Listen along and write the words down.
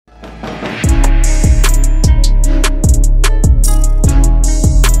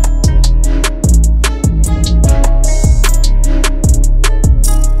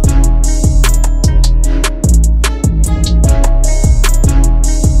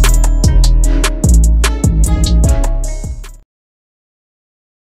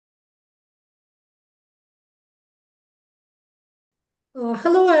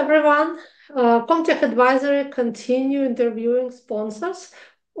Hello, everyone. Comtech Advisory continue interviewing sponsors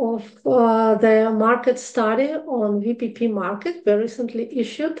of the market study on VPP market we recently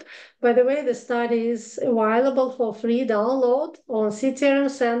issued. By the way, the study is available for free download on CTRM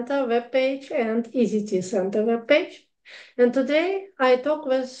Center webpage and ECT Center webpage. And today I talk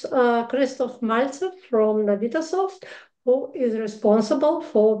with Christoph Malzer from Navitasoft, who is responsible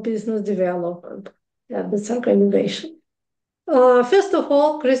for business development at this organization. First of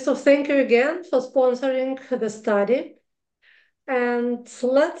all, Christoph, thank you again for sponsoring the study. And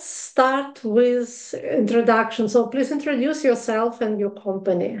let's start with introduction. So please introduce yourself and your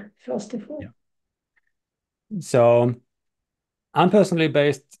company, first of all. Yeah. So I'm personally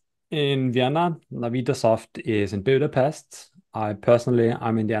based in Vienna. Navitasoft is in Budapest. I'm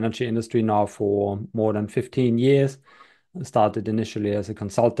in the energy industry now for more than 15 years. I started initially as a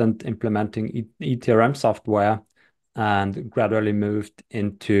consultant implementing ETRM software and gradually moved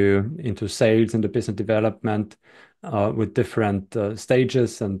into sales and the business development with different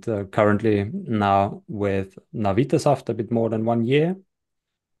stages, and currently now with Navitasoft a bit more than 1 year.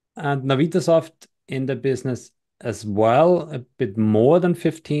 And Navitasoft in the business as well, a bit more than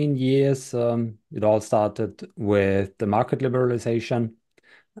 15 years. It all started with the market liberalization,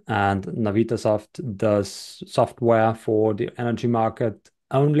 and Navitasoft does software for the energy market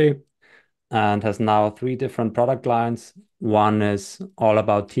only and has now three different product lines. One is all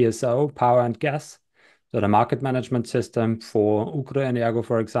about TSO, power and gas. So the market management system for Ukrenergo,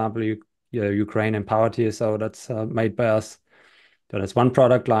 for example, Ukrainian power TSO that's made by us. So that's one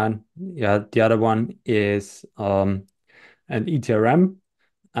product line. Yeah, the other one is an ETRM.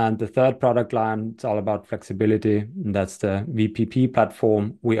 And the third product line, it's all about flexibility. That's the VPP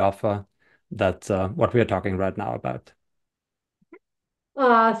platform we offer. That's what we are talking right now about.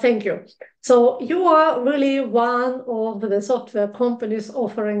 Thank you. So you are really one of the software companies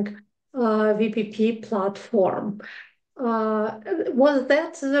offering VPP platform. Was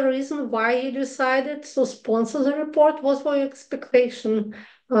that the reason why you decided to sponsor the report? What was your expectation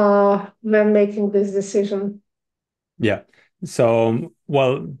when making this decision? Yeah. So,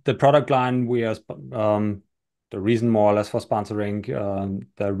 well, the product line the reason more or less for sponsoring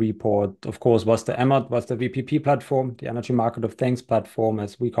the report, of course, was the EMOD, was the VPP platform, the Energy Market of Things platform,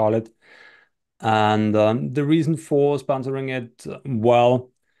 as we call it. And the reason for sponsoring it, well,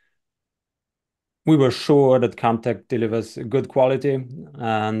 we were sure that Comtech delivers good quality,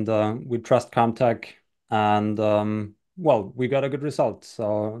 and we trust Comtech, and well, we got a good result.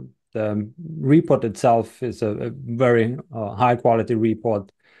 So the report itself is a very high quality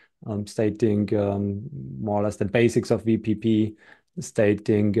report, stating more or less the basics of VPP,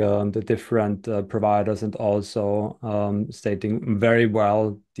 stating the different providers, and also stating very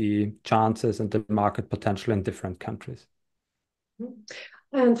well the chances and the market potential in different countries.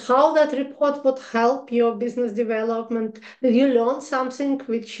 And how that report would help your business development? Did you learn something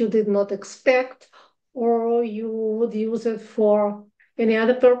which you did not expect, or you would use it for any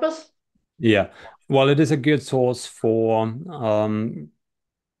other purpose? Yeah, well, it is a good source for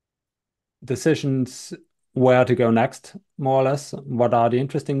decisions where to go next, more or less. What are the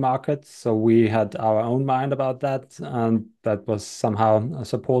interesting markets? So we had our own mind about that, and that was somehow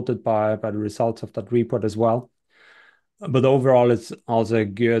supported by the results of that report as well. But overall, it's also a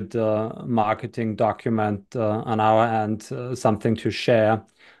good marketing document on our end, something to share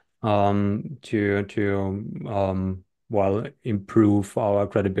to well, improve our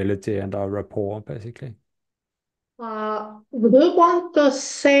credibility and our rapport, basically. Would you want to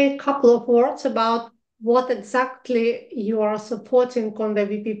say a couple of words about what exactly you are supporting on the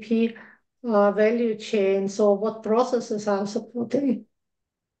VPP value chain? So what processes are supporting?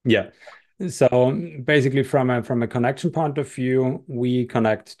 Yeah. So basically, from a connection point of view, we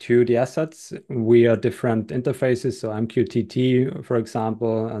connect to the assets. We are different interfaces. So MQTT, for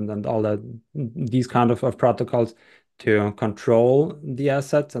example, and then all these kind of protocols to control the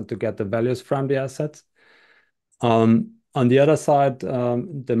assets and to get the values from the assets. On the other side,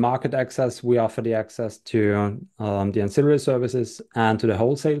 the market access, we offer the access to the ancillary services and to the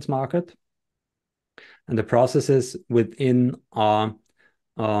wholesales market. And the processes within are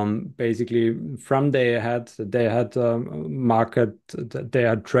basically from they had market, they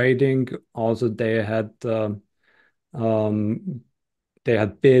had trading, also they had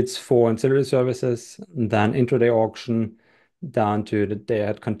bids for ancillary services, and then intraday auction, down to they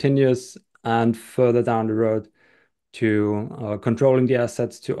had continuous, and further down the road to controlling the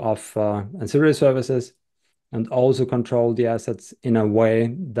assets to offer ancillary services, and also control the assets in a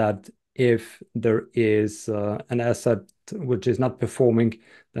way that if there is an asset which is not performing,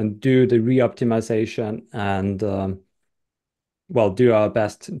 then do the re-optimization and well, do our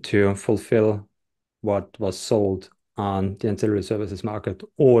best to fulfill what was sold on the ancillary services market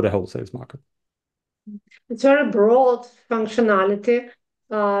or the wholesales market. It's very broad functionality,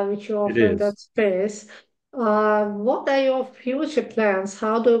 which you It offer in is. that space. What are your future plans?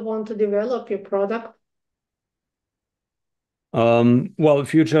 How do you want to develop your product? Well,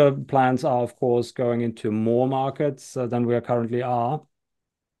 future plans are, of course, going into more markets than we are currently are.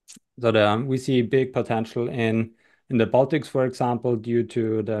 So we see big potential in the Baltics, for example, due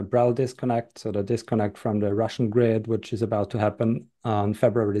to the Brel disconnect, so the disconnect from the Russian grid, which is about to happen on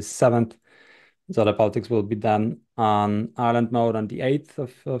February 7th. So the Baltics will be then on island mode on the 8th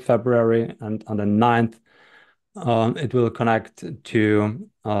of February, and on the 9th, it will connect to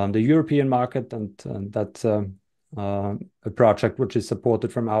the European market, and that's a project which is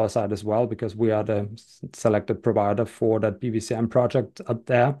supported from our side as well, because we are the selected provider for that BVCM project up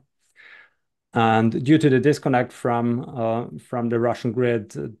there. And due to the disconnect from the Russian grid,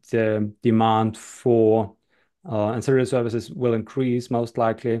 the demand for ancillary services will increase most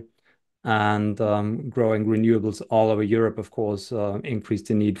likely, and growing renewables all over Europe, of course, increase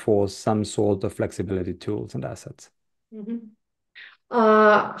the need for some sort of flexibility tools and assets. Mhm.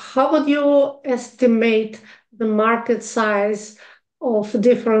 How would you estimate the market size of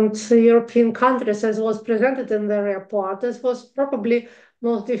different European countries as was presented in the report? This was probably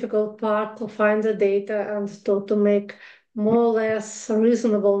most difficult part to find the data and to make more or less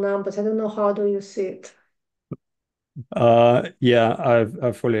reasonable numbers. I don't know, how do you see it? Yeah,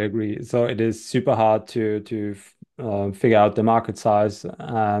 I fully agree. So it is super hard to figure out the market size,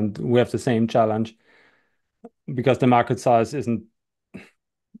 and we have the same challenge because the market size isn't.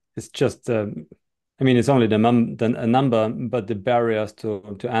 It's just I mean, it's only a number, but the barriers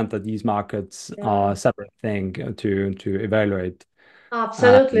to enter these markets are Yeah. a separate thing to evaluate.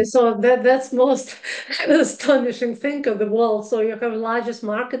 Absolutely. And So that's most astonishing thing of the world. So you have largest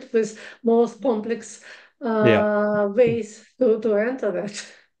market with most complex yeah, ways to enter that.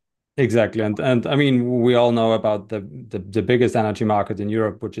 exactly. And I mean, we all know about the biggest energy market in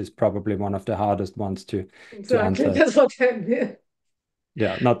Europe, which is probably one of the hardest ones to Exactly. enter. That's what I mean.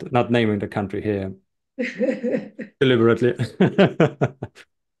 Yeah, not naming the country here deliberately.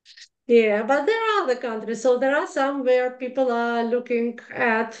 Yeah, but there are other countries. So there are some where people are looking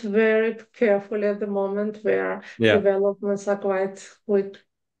at very carefully at the moment, where Yeah, developments are quite quick.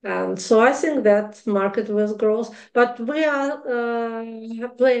 And so I think that market will grow. But we are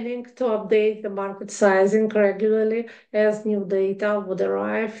planning to update the market sizing regularly as new data would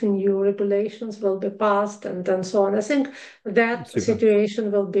arrive, new regulations will be passed, and so on. I think that super.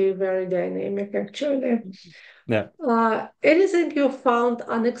 situation will be very dynamic, actually. Yeah. Anything you found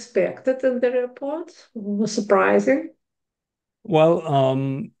unexpected in the report? Surprising? Well,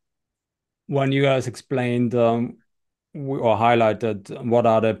 when you guys explained or highlighted what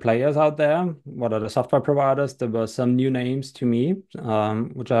are the players out there, what are the software providers, there were some new names to me,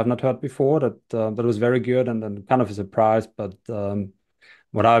 which I have not heard before. That was very good, and then kind of a surprise. But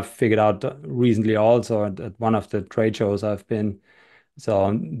what I've figured out recently also at one of the trade shows I've been,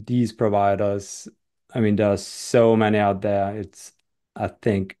 so these providers, I mean, there are so many out there. It's, I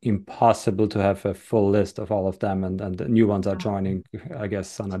think, impossible to have a full list of all of them, and the new ones are joining, I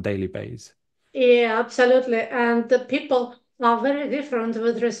guess, on a daily basis. Yeah, absolutely. And the people are very different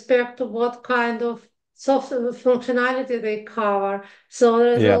with respect to what kind of software functionality they cover. So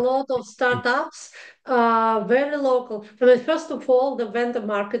there's a Yeah, lot of startups, very local. I mean, first of all, the vendor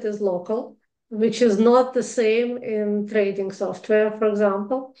market is local, which is not the same in trading software, for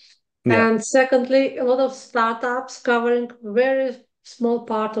example. yeah, And secondly, a lot of startups covering very small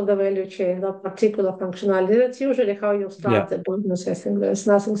part of the value chain, a particular functionality. That's usually how you yeah. start the business. I think there's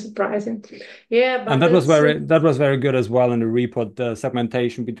nothing surprising. Yeah, And but it's that was very good as well in the report, the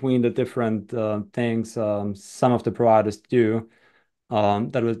segmentation between the different things some of the providers do.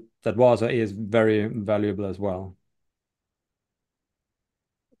 That was or is very valuable as well.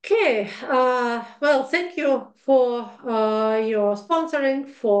 okay. Well, thank you for your sponsoring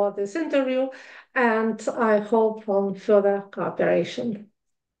for this interview, and I hope on further cooperation.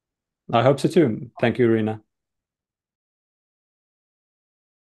 I hope so too. Thank you, Irina.